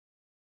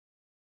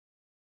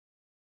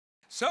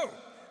So,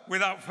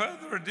 without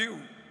further ado,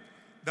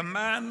 the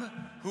man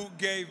who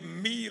gave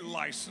me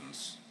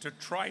license to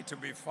try to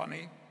be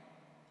funny,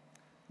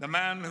 the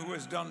man who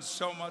has done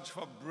so much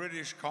for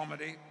British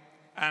comedy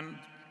and,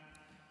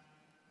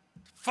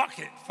 fuck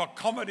it, for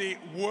comedy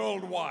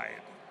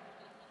worldwide.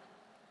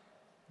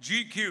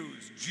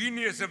 GQ's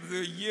Genius of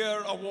the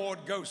Year award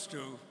goes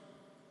to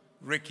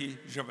Ricky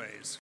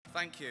Gervais.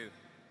 Thank you.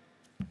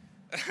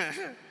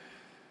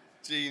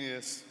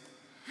 Genius.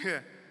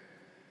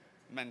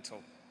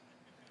 Mental.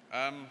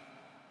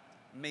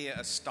 Me at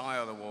a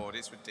style award,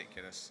 it's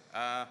ridiculous.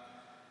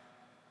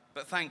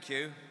 But thank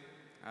you.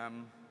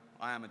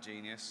 I am a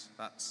genius.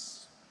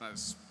 That's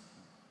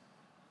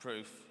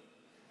proof.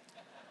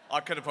 I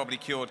could have probably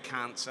cured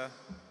cancer,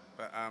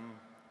 but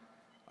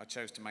I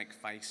chose to make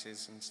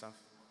faces and stuff.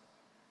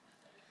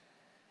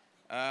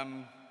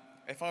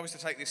 If I was to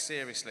take this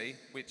seriously,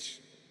 which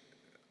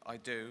I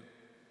do,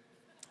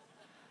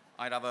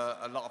 I'd have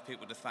a lot of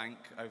people to thank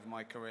over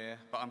my career,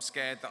 but I'm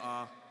scared that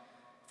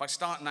if I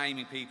start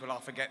naming people, I'll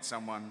forget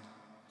someone.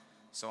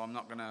 So I'm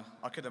not gonna,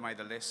 I could have made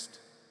a list,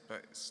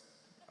 but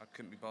I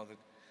couldn't be bothered.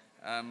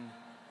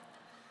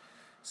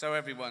 So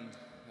everyone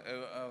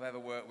who I've ever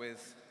worked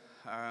with,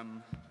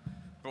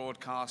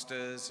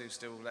 broadcasters who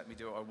still let me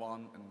do what I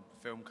want, and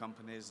film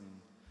companies and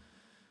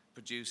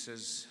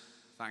producers,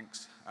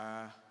 thanks.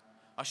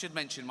 I should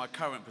mention my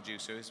current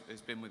producer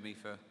who's been with me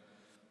for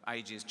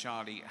ages,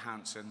 Charlie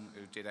Hanson,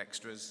 who did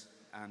extras,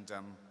 and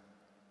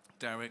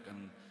Derek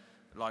and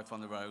Life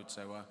on the Road.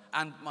 So,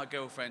 and my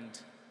girlfriend,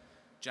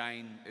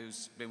 Jane,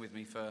 who's been with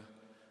me for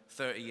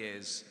 30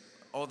 years.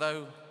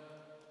 Although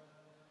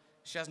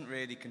she hasn't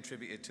really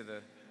contributed to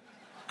the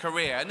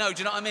career. No, do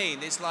you know what I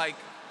mean? It's like,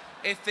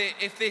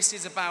 if this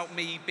is about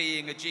me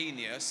being a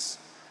genius,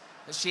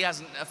 she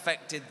hasn't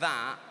affected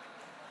that.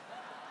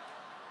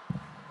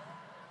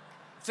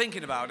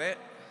 Thinking about it,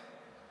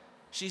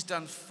 she's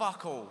done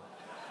fuck all.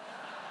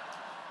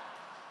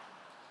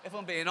 If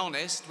I'm being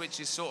honest, which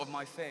is sort of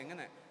my thing, isn't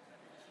it?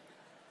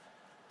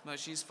 No,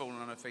 she's fallen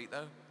on her feet,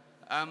 though.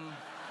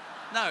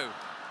 No,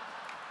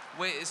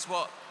 it's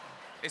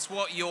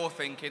what you're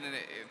thinking, and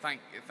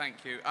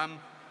thank you.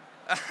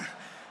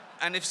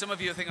 And if some of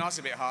you are thinking, oh, that's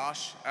a bit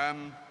harsh,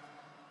 I'm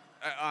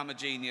a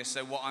genius,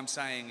 so what I'm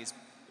saying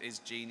is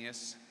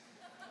genius.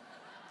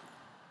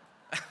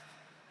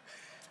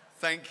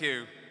 Thank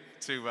you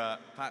to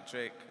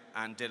Patrick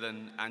and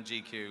Dylan and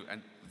GQ,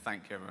 and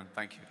thank you, everyone.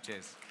 Thank you.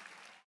 Cheers.